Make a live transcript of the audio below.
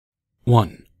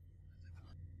1.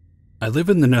 I live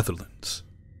in the Netherlands.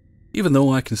 Even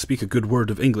though I can speak a good word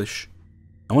of English,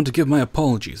 I want to give my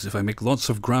apologies if I make lots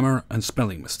of grammar and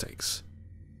spelling mistakes.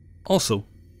 Also,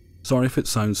 sorry if it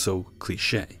sounds so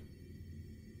cliché.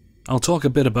 I'll talk a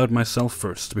bit about myself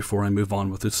first before I move on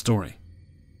with this story.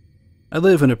 I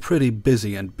live in a pretty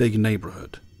busy and big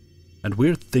neighborhood, and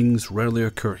weird things rarely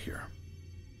occur here.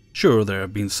 Sure, there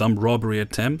have been some robbery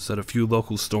attempts at a few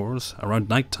local stores around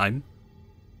night time,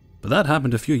 but that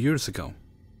happened a few years ago.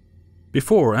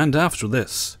 Before and after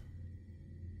this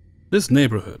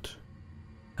neighborhood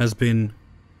has been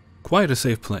quite a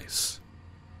safe place.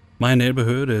 My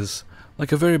neighborhood is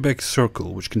like a very big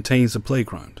circle which contains a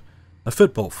playground, a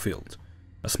football field,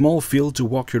 a small field to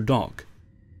walk your dog,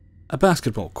 a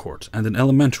basketball court, and an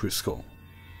elementary school.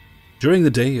 During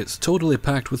the day, it's totally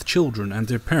packed with children and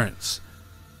their parents,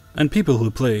 and people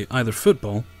who play either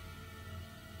football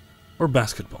or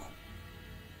basketball.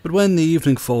 But when the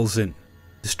evening falls in,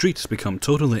 the streets become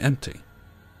totally empty.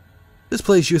 This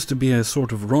place used to be a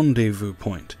sort of rendezvous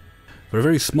point for a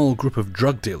very small group of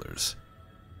drug dealers,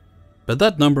 but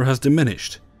that number has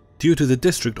diminished due to the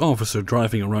district officer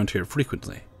driving around here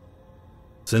frequently.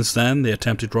 Since then, the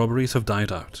attempted robberies have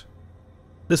died out.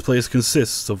 This place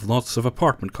consists of lots of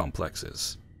apartment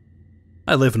complexes.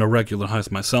 I live in a regular house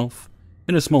myself,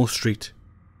 in a small street,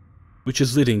 which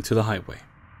is leading to the highway.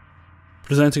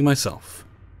 Presenting myself.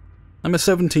 I'm a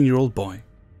 17-year-old boy.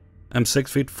 I'm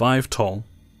 6'5" tall,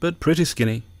 but pretty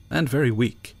skinny and very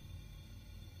weak.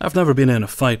 I've never been in a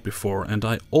fight before, and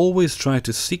I always try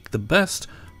to seek the best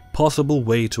possible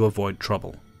way to avoid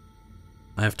trouble.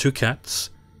 I have 2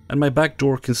 cats, and my back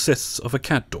door consists of a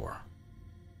cat door.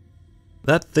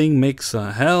 That thing makes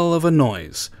a hell of a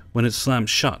noise when it slams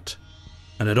shut,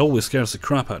 and it always scares the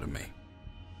crap out of me.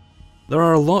 There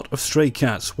are a lot of stray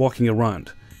cats walking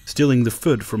around, stealing the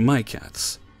food from my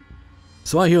cats,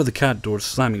 so I hear the cat doors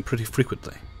slamming pretty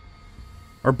frequently.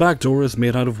 Our back door is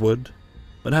made out of wood,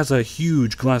 but has a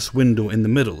huge glass window in the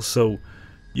middle, so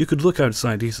you could look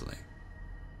outside easily.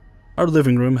 Our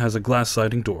living room has a glass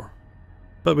sliding door,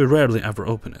 but we rarely ever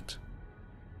open it.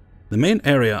 The main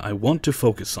area I want to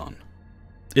focus on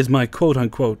is my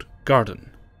quote-unquote garden.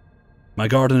 My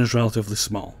garden is relatively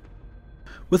small.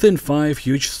 Within 5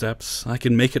 huge steps, I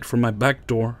can make it from my back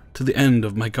door to the end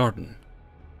of my garden.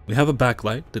 We have a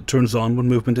backlight that turns on when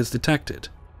movement is detected.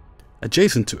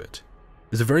 Adjacent to it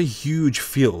is a very huge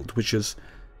field which is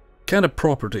kind of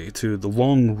property to the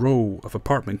long row of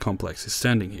apartment complexes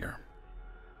standing here.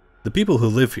 The people who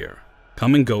live here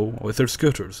come and go with their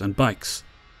scooters and bikes.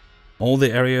 All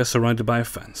the area is surrounded by a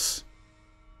fence.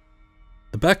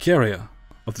 The back area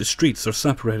of the streets are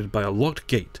separated by a locked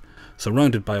gate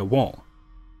surrounded by a wall.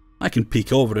 I can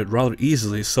peek over it rather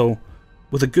easily, so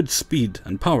with a good speed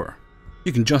and power,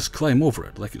 you can just climb over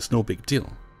it like it's no big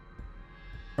deal.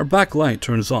 Our back light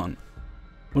turns on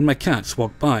when my cats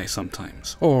walk by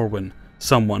sometimes, or when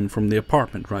someone from the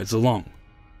apartment rides along.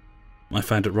 I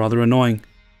find it rather annoying,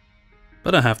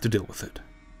 but I have to deal with it.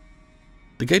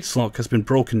 The gate's lock has been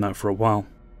broken now for a while.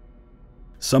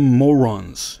 Some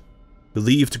morons who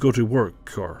leave to go to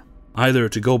work or either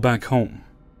to go back home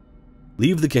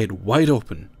leave the gate wide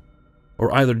open,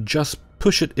 or either just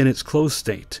push it in its closed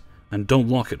state and don't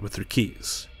lock it with their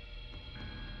keys.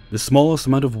 The smallest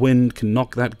amount of wind can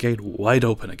knock that gate wide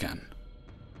open again.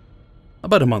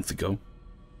 About a month ago,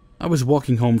 I was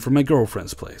walking home from my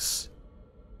girlfriend's place.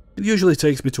 It usually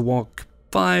takes me to walk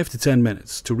 5 to 10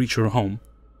 minutes to reach her home,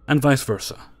 and vice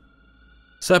versa.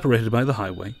 Separated by the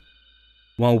highway,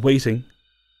 while waiting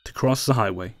to cross the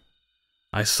highway,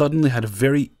 I suddenly had a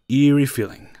very eerie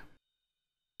feeling.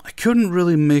 I couldn't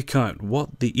really make out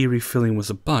what the eerie feeling was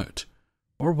about,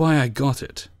 or why I got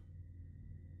it.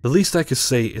 The least I could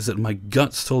say is that my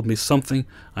guts told me something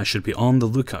I should be on the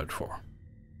lookout for.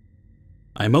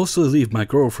 I mostly leave my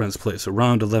girlfriend's place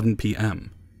around 11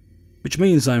 p.m, which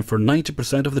means I'm for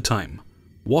 90% of the time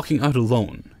walking out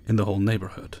alone in the whole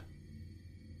neighborhood.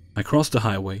 I crossed the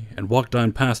highway and walked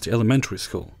down past the elementary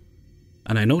school,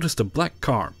 and I noticed a black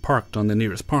car parked on the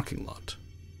nearest parking lot.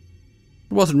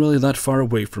 It wasn't really that far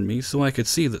away from me, so I could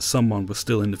see that someone was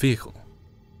still in the vehicle.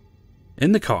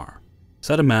 In the car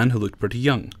sat a man who looked pretty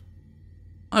young.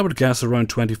 I would guess around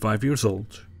 25 years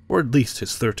old, or at least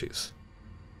his 30s.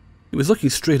 He was looking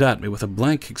straight at me with a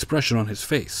blank expression on his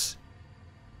face.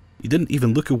 He didn't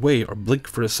even look away or blink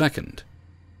for a second,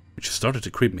 which started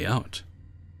to creep me out.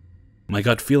 My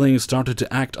gut feelings started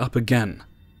to act up again,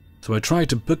 so I tried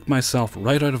to book myself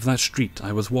right out of that street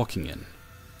I was walking in.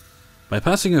 By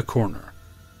passing a corner,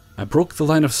 I broke the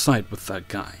line of sight with that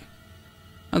guy,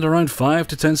 and around 5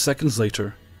 to 10 seconds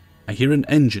later, I hear an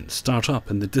engine start up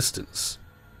in the distance.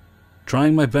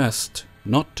 Trying my best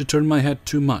not to turn my head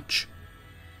too much,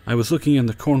 I was looking in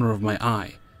the corner of my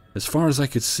eye as far as I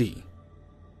could see,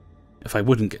 if I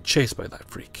wouldn't get chased by that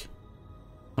freak.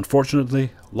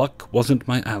 Unfortunately, luck wasn't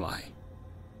my ally,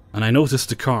 and I noticed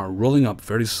the car rolling up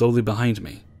very slowly behind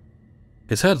me.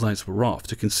 His headlights were off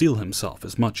to conceal himself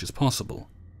as much as possible.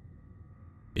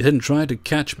 He didn't try to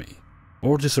catch me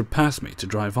or to surpass me to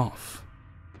drive off.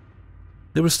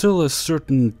 There was still a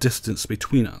certain distance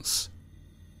between us,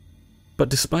 but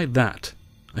despite that,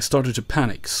 I started to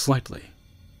panic slightly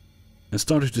and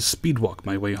started to speedwalk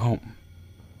my way home.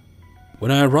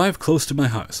 When I arrived close to my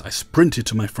house, I sprinted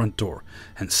to my front door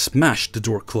and smashed the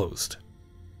door closed.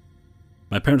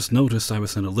 My parents noticed I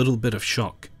was in a little bit of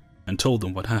shock and told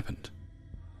them what happened.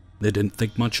 They didn't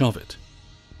think much of it,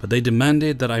 but they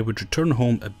demanded that I would return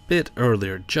home a bit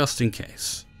earlier just in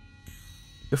case.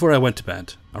 Before I went to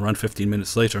bed, around 15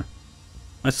 minutes later,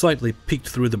 I slightly peeked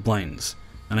through the blinds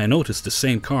and I noticed the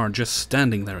same car just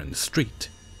standing there in the street.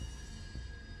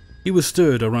 He was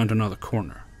stood around another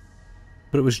corner,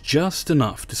 but it was just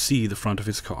enough to see the front of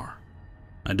his car.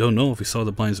 I don't know if he saw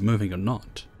the blinds moving or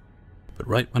not, but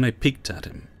right when I peeked at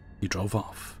him, he drove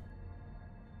off.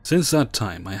 Since that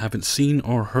time, I haven't seen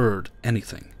or heard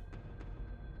anything.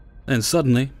 Then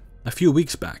suddenly, a few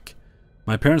weeks back,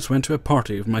 my parents went to a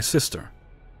party with my sister,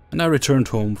 and I returned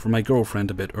home for my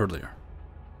girlfriend a bit earlier.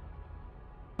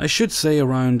 I should say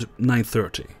around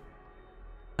 9:30.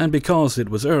 And because it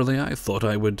was early, I thought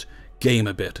I would game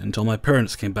a bit until my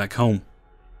parents came back home.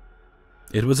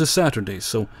 It was a Saturday,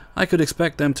 so I could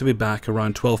expect them to be back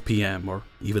around 12 PM or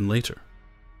even later.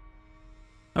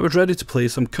 I was ready to play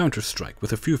some Counter-Strike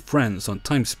with a few friends on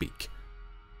TeamSpeak,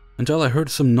 until I heard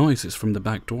some noises from the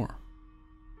back door.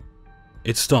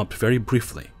 It stopped very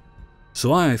briefly,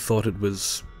 so I thought it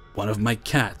was one of my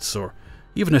cats or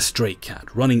even a stray cat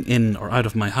running in or out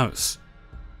of my house,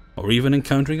 or even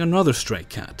encountering another stray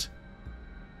cat.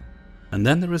 And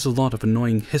then there is a lot of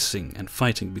annoying hissing and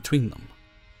fighting between them.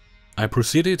 I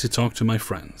proceeded to talk to my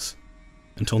friends,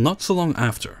 until not so long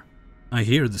after, I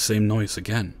hear the same noise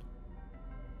again.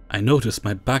 I noticed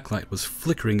my backlight was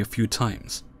flickering a few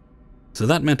times, so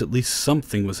that meant at least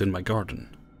something was in my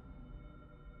garden.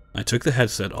 I took the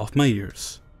headset off my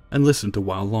ears and listened a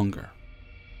while longer.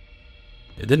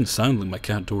 It didn't sound like my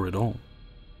cat door at all,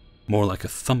 more like a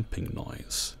thumping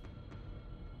noise.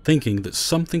 Thinking that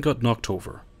something got knocked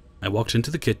over, I walked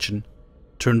into the kitchen,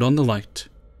 turned on the light,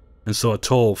 and saw a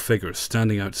tall figure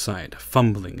standing outside,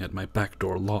 fumbling at my back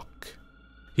door lock.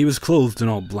 He was clothed in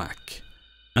all black,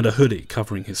 and a hoodie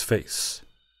covering his face.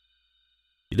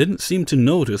 He didn't seem to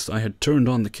notice I had turned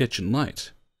on the kitchen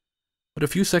light, but a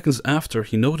few seconds after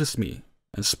he noticed me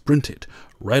and sprinted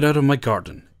right out of my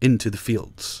garden into the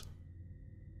fields.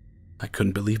 I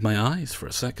couldn't believe my eyes for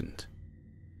a second,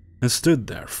 and stood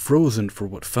there frozen for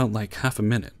what felt like half a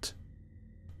minute.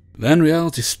 Then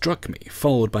reality struck me,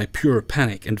 followed by pure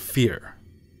panic and fear,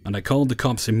 and I called the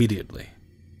cops immediately.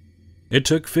 It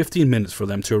took 15 minutes for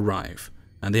them to arrive,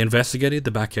 and they investigated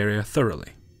the back area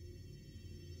thoroughly.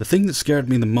 The thing that scared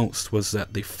me the most was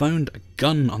that they found a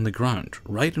gun on the ground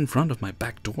right in front of my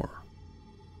back door.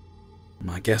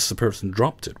 I guess the person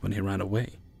dropped it when he ran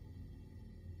away.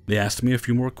 They asked me a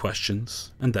few more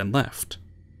questions and then left.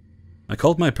 I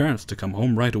called my parents to come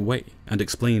home right away and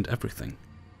explained everything.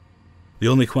 The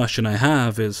only question I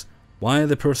have is why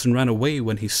the person ran away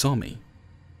when he saw me.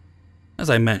 As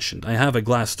I mentioned, I have a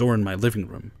glass door in my living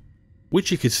room,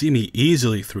 which you could see me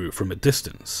easily through from a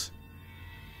distance.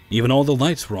 Even all the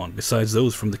lights were on besides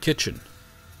those from the kitchen.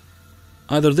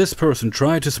 Either this person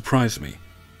tried to surprise me,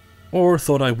 or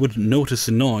thought I wouldn't notice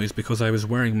the noise because I was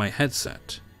wearing my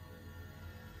headset.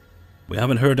 We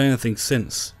haven't heard anything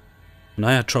since, and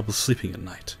I had trouble sleeping at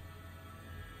night.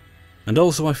 And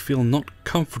also I feel not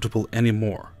comfortable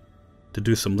anymore to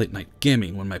do some late night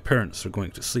gaming when my parents are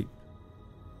going to sleep.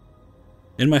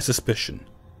 In my suspicion,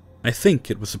 I think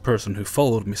it was the person who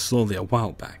followed me slowly a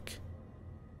while back.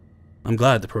 I'm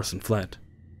glad the person fled,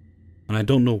 and I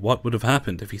don't know what would have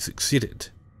happened if he succeeded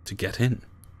to get in.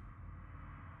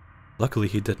 Luckily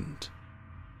he didn't.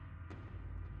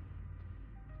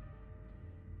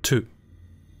 2.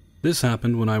 This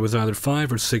happened when I was either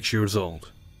 5 or 6 years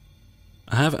old.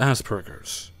 I have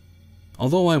Asperger's.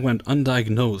 Although I went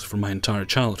undiagnosed for my entire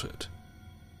childhood,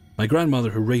 my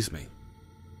grandmother who raised me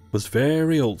was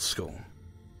very old school,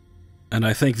 and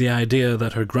I think the idea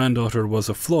that her granddaughter was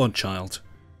a flawed child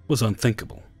was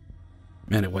unthinkable.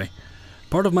 Anyway,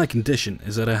 part of my condition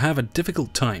is that I have a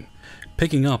difficult time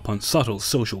picking up on subtle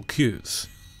social cues.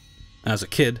 As a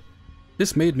kid,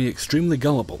 this made me extremely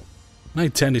gullible, and I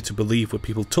tended to believe what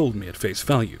people told me at face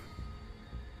value.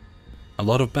 A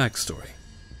lot of backstory.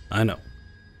 I know.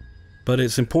 But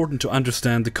it's important to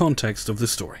understand the context of the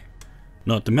story,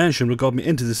 not to mention what got me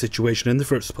into the situation in the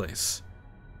first place.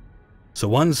 So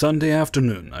one Sunday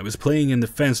afternoon, I was playing in the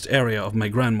fenced area of my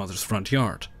grandmother's front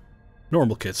yard.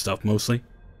 Normal kid stuff mostly.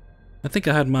 I think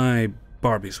I had my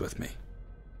Barbies with me.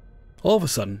 All of a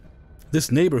sudden,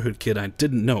 this neighborhood kid I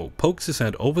didn't know pokes his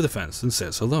head over the fence and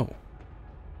says hello.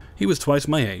 He was twice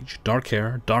my age, dark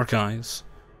hair, dark eyes.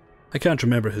 I can't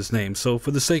remember his name, so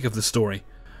for the sake of the story,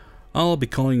 I'll be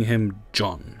calling him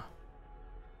John.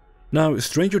 Now,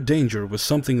 stranger danger was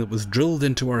something that was drilled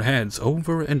into our heads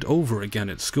over and over again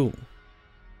at school.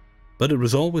 But it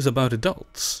was always about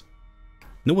adults.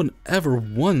 No one ever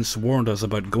once warned us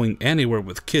about going anywhere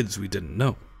with kids we didn't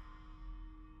know.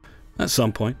 At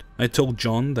some point, I told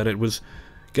John that it was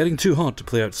getting too hot to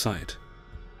play outside,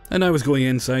 and I was going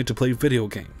inside to play video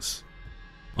games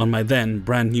on my then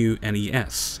brand new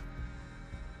NES.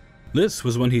 This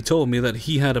was when he told me that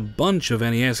he had a bunch of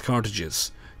NES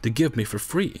cartridges to give me for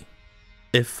free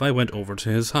if I went over to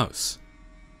his house.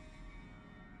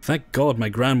 Thank God my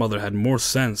grandmother had more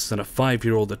sense than a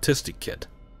 5-year-old autistic kid.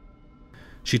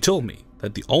 She told me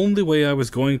that the only way I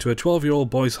was going to a 12-year-old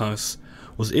boy's house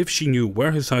was if she knew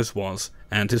where his house was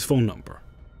and his phone number.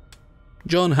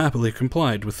 John happily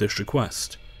complied with this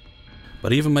request.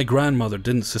 But even my grandmother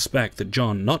didn't suspect that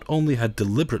John not only had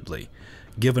deliberately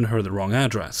given her the wrong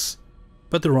address,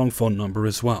 but the wrong phone number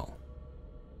as well.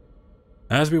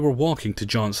 As we were walking to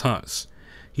John's house,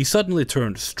 he suddenly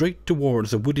turned straight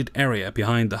towards a wooded area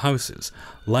behind the houses,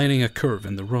 lining a curve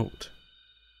in the road.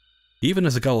 Even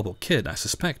as a gullible kid, I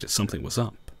suspected something was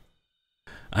up.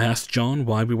 I asked John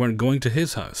why we weren't going to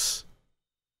his house.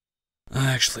 "I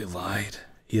actually lied,"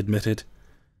 he admitted.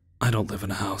 "I don't live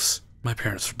in a house. My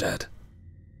parents are dead."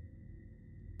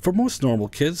 For most normal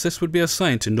kids, this would be a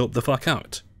sign to nope the fuck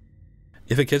out.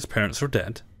 If a kid's parents are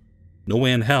dead, no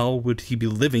way in hell would he be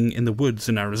living in the woods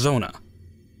in Arizona.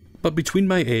 But between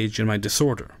my age and my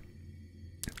disorder,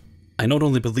 I not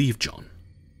only believed John,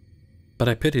 but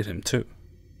I pitied him too.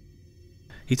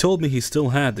 He told me he still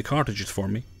had the cartridges for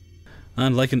me,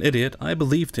 and like an idiot, I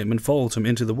believed him and followed him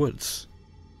into the woods.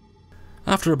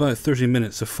 After about 30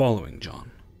 minutes of following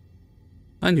John,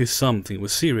 I knew something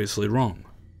was seriously wrong.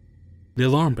 The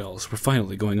alarm bells were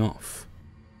finally going off.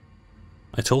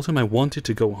 I told him I wanted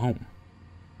to go home.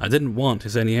 I didn't want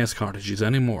his NES cartridges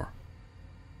anymore.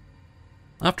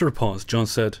 After a pause, John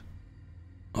said,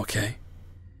 "Okay,"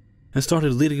 and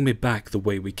started leading me back the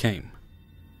way we came.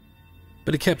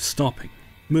 But he kept stopping,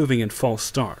 moving in false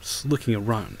starts, looking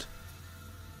around.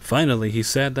 Finally, he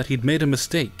said that he'd made a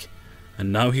mistake,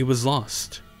 and now he was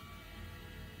lost.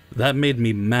 That made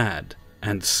me mad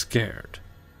and scared.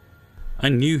 I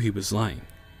knew he was lying.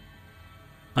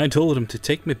 I told him to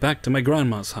take me back to my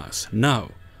grandma's house,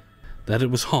 now, that it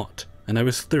was hot and I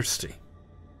was thirsty.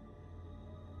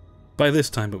 By this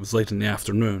time it was late in the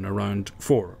afternoon, around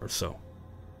 4 or so.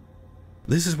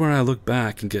 This is where I look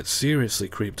back and get seriously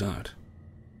creeped out.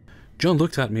 John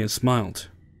looked at me and smiled.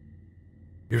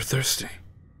 "You're thirsty.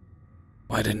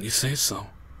 Why didn't you say so?"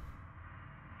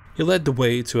 He led the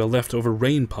way to a leftover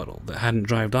rain puddle that hadn't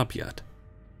dried up yet.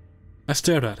 I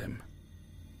stared at him.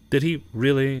 Did he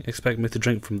really expect me to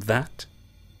drink from that?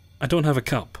 "I don't have a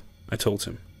cup," I told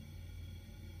him.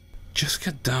 "Just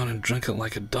get down and drink it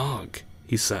like a dog,"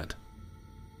 he said.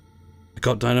 I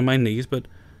got down on my knees, but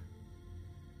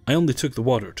I only took the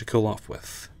water to cool off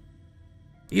with.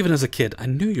 Even as a kid, I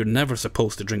knew you're never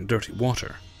supposed to drink dirty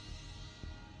water.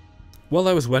 While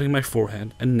I was wetting my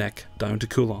forehead and neck down to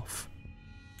cool off,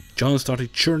 John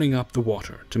started churning up the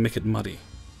water to make it muddy,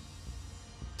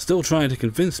 still trying to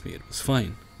convince me it was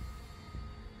fine,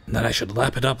 and that I should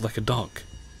lap it up like a dog.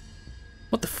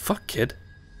 What the fuck, kid?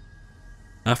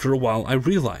 After a while, I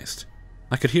realized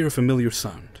I could hear a familiar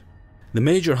sound. The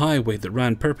major highway that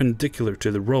ran perpendicular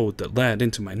to the road that led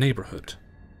into my neighborhood.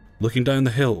 Looking down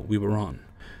the hill we were on,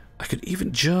 I could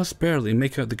even just barely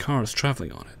make out the cars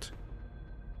traveling on it.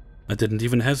 I didn't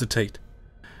even hesitate.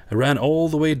 I ran all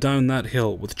the way down that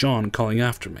hill with John calling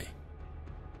after me.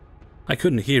 I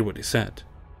couldn't hear what he said,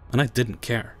 and I didn't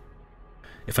care.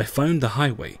 If I found the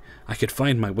highway, I could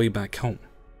find my way back home.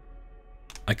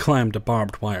 I climbed a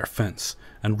barbed wire fence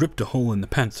and ripped a hole in the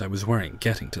pants I was wearing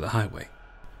getting to the highway.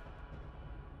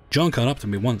 John caught up to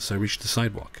me once I reached the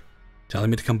sidewalk, telling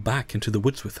me to come back into the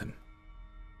woods with him.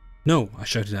 "No," I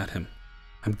shouted at him.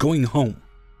 "I'm going home."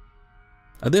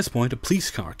 At this point, a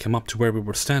police car came up to where we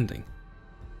were standing.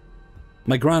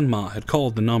 My grandma had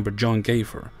called the number John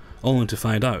gave her, only to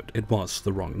find out it was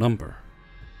the wrong number.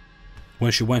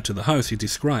 When she went to the house he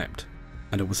described,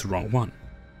 and it was the wrong one,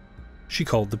 she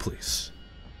called the police.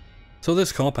 So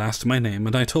this cop asked my name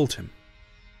and I told him.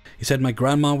 He said my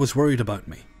grandma was worried about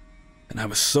me, and I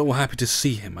was so happy to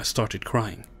see him I started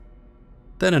crying.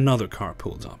 Then another car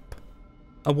pulled up.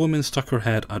 A woman stuck her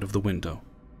head out of the window.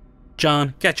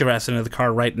 "John, get your ass into the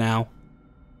car right now."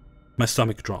 My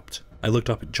stomach dropped. I looked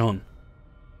up at John.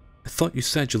 "I thought you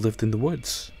said you lived in the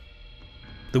woods."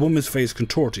 The woman's face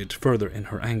contorted further in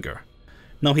her anger.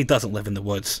 "No, he doesn't live in the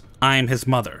woods. I'm his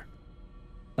mother."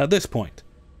 At this point,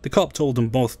 the cop told them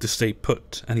both to stay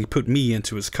put, and he put me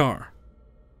into his car.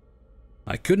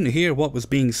 I couldn't hear what was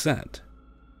being said,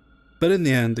 but in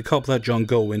the end, the cop let John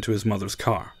go into his mother's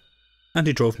car, and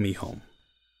he drove me home.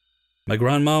 My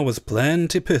grandma was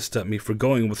plenty pissed at me for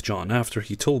going with John after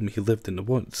he told me he lived in the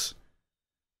woods,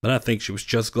 but I think she was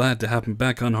just glad to have me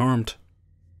back unharmed.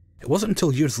 It wasn't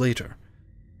until years later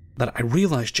that I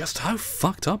realized just how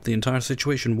fucked up the entire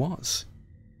situation was.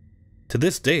 To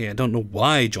this day, I don't know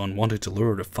why John wanted to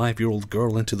lure a 5-year-old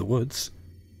girl into the woods,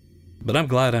 but I'm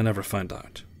glad I never found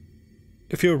out.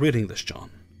 If you're reading this, John,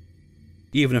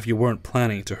 even if you weren't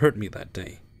planning to hurt me that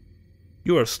day,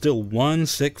 you are still one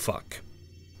sick fuck.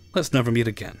 Let's never meet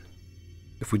again.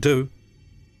 If we do,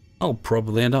 I'll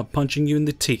probably end up punching you in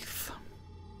the teeth.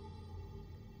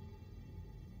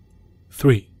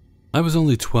 3. I was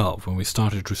only 12 when we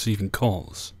started receiving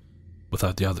calls,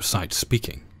 without the other side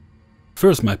speaking.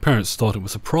 First, my parents thought it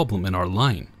was a problem in our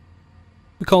line.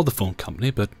 We called the phone company,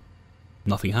 but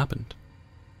nothing happened.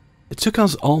 It took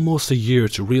us almost a year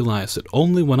to realize that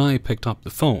only when I picked up the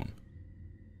phone,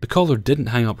 the caller didn't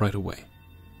hang up right away.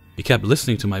 He kept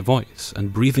listening to my voice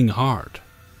and breathing hard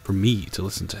for me to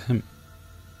listen to him.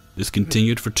 This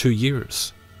continued for 2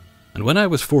 years, and when I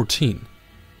was 14,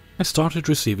 I started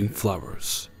receiving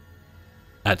flowers.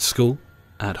 At school,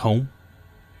 at home,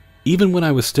 even when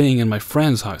I was staying in my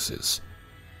friends' houses,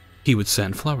 he would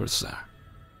send flowers there.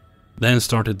 Then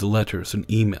started the letters and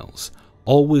emails,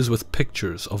 always with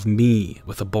pictures of me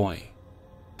with a boy,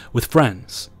 with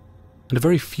friends, and a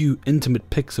very few intimate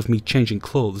pics of me changing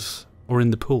clothes or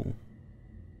in the pool.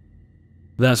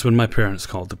 That's when my parents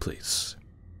called the police,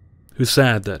 who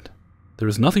said that there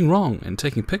was nothing wrong in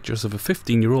taking pictures of a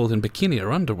 15-year-old in bikini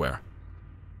or underwear.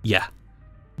 Yeah,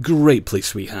 great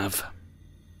police we have.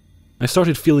 I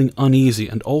started feeling uneasy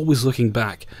and always looking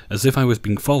back as if I was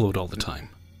being followed all the time.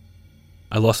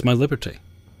 I lost my liberty.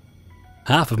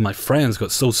 Half of my friends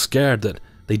got so scared that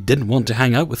they didn't want to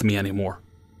hang out with me anymore.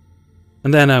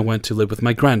 And then I went to live with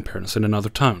my grandparents in another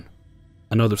town,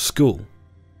 another school.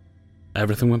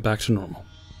 Everything went back to normal.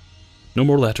 No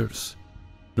more letters,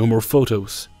 no more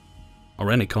photos,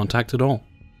 or any contact at all.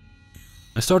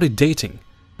 I started dating,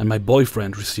 and my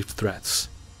boyfriend received threats.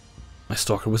 My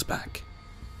stalker was back.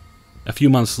 A few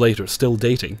months later, still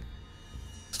dating,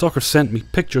 stalker sent me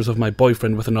pictures of my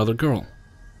boyfriend with another girl.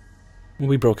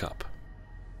 We broke up.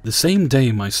 The same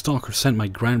day, my stalker sent my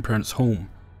grandparents home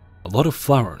a lot of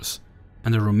flowers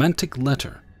and a romantic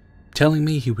letter telling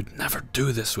me he would never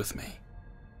do this with me.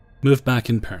 Moved back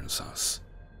in parents' house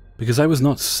because I was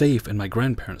not safe in my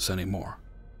grandparents anymore.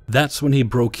 That's when he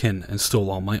broke in and stole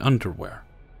all my underwear.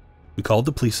 We called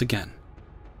the police again,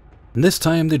 and this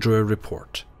time they drew a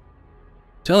report,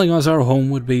 telling us our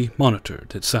home would be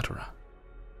monitored, etc.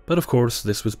 But of course,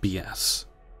 this was BS.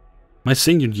 My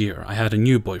senior year, I had a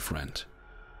new boyfriend,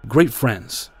 great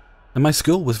friends, and my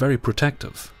school was very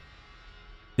protective.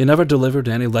 They never delivered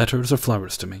any letters or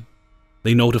flowers to me.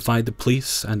 They notified the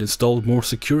police and installed more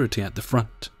security at the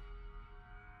front.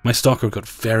 My stalker got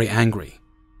very angry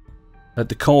at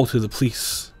the call to the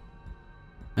police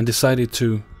and decided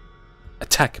to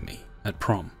attack me at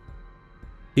prom.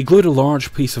 He glued a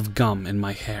large piece of gum in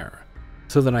my hair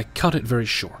so that I cut it very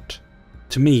short.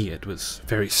 To me, it was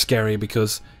very scary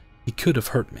because he could have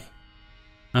hurt me.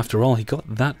 After all, he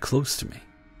got that close to me.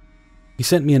 He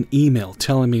sent me an email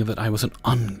telling me that I was an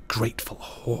ungrateful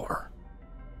whore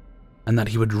and that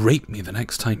he would rape me the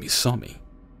next time he saw me.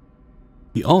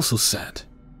 He also said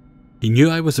he knew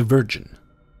I was a virgin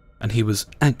and he was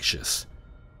anxious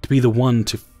to be the one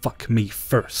to fuck me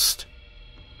first.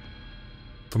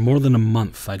 For more than a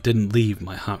month, I didn't leave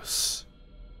my house.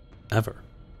 Ever.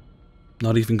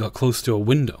 Not even got close to a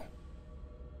window.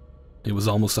 It was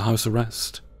almost a house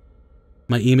arrest.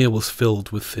 My email was filled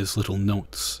with his little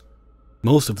notes.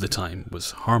 Most of the time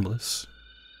was harmless.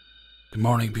 Good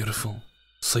morning, beautiful.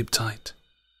 Sleep tight.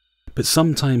 But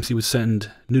sometimes he would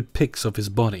send nude pics of his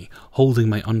body holding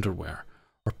my underwear,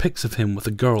 or pics of him with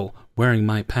a girl wearing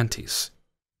my panties.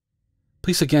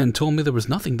 Police again told me there was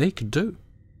nothing they could do,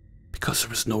 because there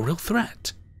was no real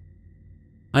threat.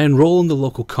 I enrolled in the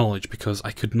local college because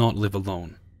I could not live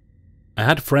alone. I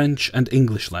had French and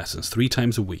English lessons 3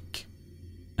 times a week,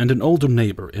 and an older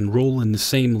neighbor enrolled in the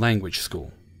same language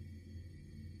school.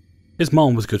 His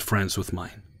mom was good friends with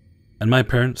mine, and my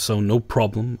parents saw no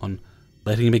problem on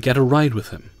letting me get a ride with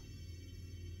him.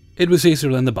 It was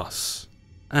easier than the bus,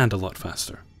 and a lot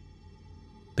faster.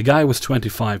 The guy was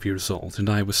 25 years old,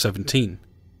 and I was 17.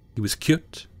 He was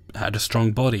cute, had a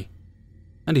strong body,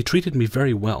 and he treated me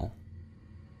very well.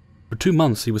 For 2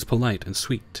 months he was polite and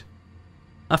sweet.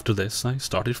 After this, I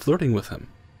started flirting with him.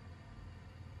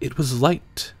 It was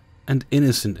light and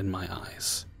innocent in my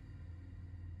eyes,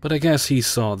 but I guess he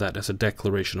saw that as a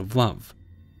declaration of love.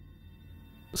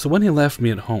 So when he left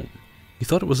me at home, he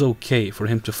thought it was okay for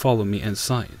him to follow me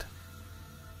inside.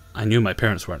 I knew my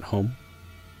parents weren't home,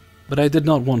 but I did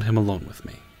not want him alone with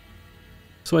me,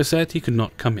 so I said he could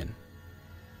not come in.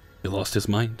 He lost his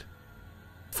mind,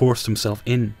 forced himself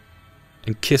in,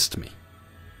 and kissed me.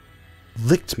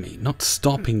 Licked me, not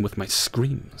stopping with my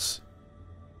screams.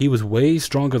 He was way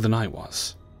stronger than I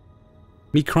was.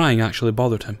 Me crying actually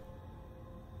bothered him.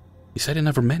 He said he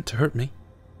never meant to hurt me.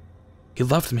 He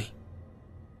loved me.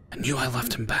 I knew I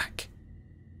loved him back.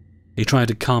 He tried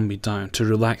to calm me down, to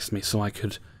relax me so I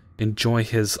could enjoy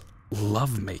his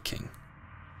love-making.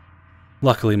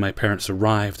 Luckily, my parents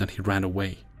arrived and he ran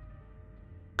away.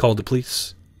 Called the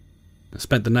police and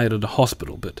spent the night at a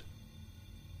hospital, but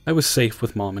I was safe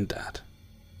with Mom and Dad.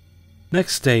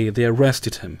 Next day, they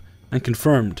arrested him and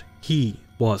confirmed he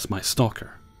was my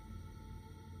stalker.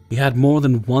 He had more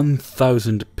than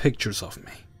 1,000 pictures of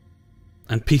me,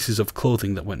 and pieces of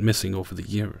clothing that went missing over the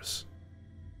years.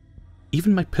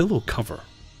 Even my pillow cover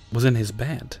was in his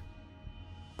bed.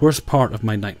 Worst part of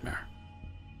my nightmare.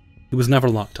 He was never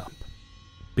locked up,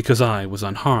 because I was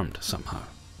unharmed somehow.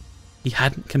 He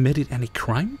hadn't committed any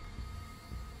crime?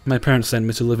 My parents sent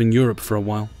me to live in Europe for a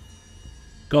while.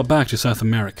 Got back to South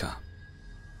America,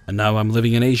 and now I'm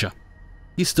living in Asia.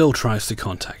 He still tries to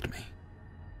contact me.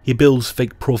 He builds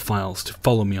fake profiles to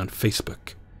follow me on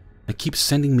Facebook, and keeps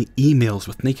sending me emails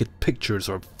with naked pictures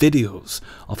or videos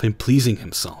of him pleasing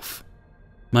himself.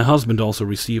 My husband also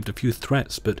received a few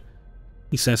threats, but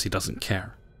he says he doesn't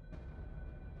care.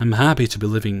 I'm happy to be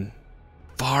living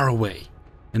far away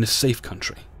in a safe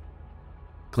country.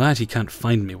 Glad he can't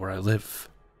find me where I live.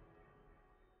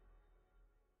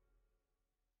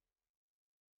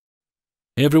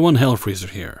 Hey everyone, Hellfreezer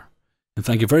here, and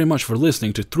thank you very much for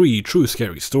listening to 3 True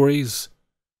Scary Stories,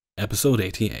 episode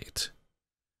 88.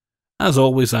 As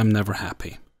always, I'm never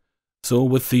happy. So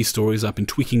with these stories, I've been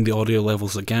tweaking the audio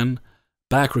levels again,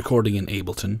 back recording in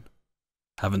Ableton.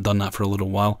 Haven't done that for a little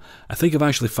while. I think I've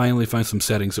actually finally found some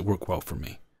settings that work well for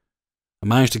me. I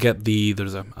managed to get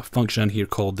there's a function here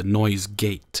called the noise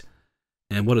gate,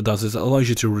 and what it does is it allows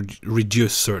you to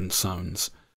reduce certain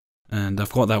sounds. And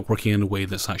I've got that working in a way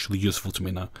that's actually useful to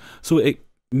me now. So it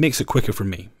makes it quicker for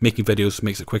me. Making videos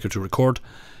makes it quicker to record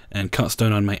and cuts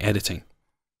down on my editing.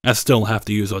 I still have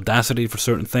to use Audacity for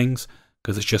certain things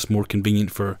because it's just more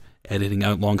convenient for editing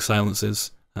out long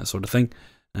silences, that sort of thing.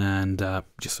 And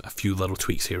just a few little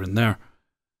tweaks here and there.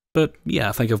 But yeah,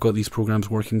 I think I've got these programs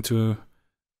working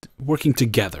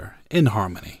together in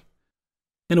harmony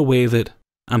in a way that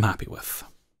I'm happy with.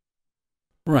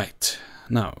 Right,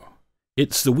 now,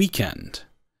 it's the weekend,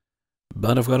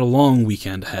 but I've got a long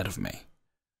weekend ahead of me.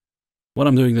 What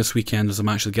I'm doing this weekend is I'm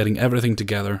actually getting everything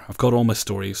together. I've got all my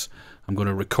stories. I'm going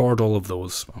to record all of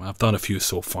those. I've done a few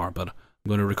so far, but I'm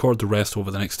going to record the rest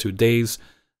over the next 2 days,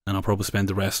 and I'll probably spend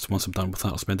the rest, once I'm done with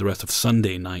that, I'll spend the rest of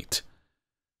Sunday night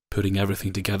putting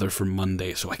everything together for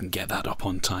Monday so I can get that up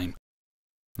on time.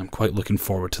 I'm quite looking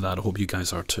forward to that. I hope you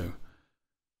guys are too.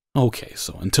 Okay,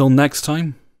 so until next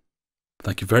time,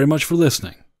 thank you very much for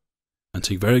listening, and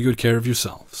take very good care of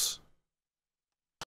yourselves.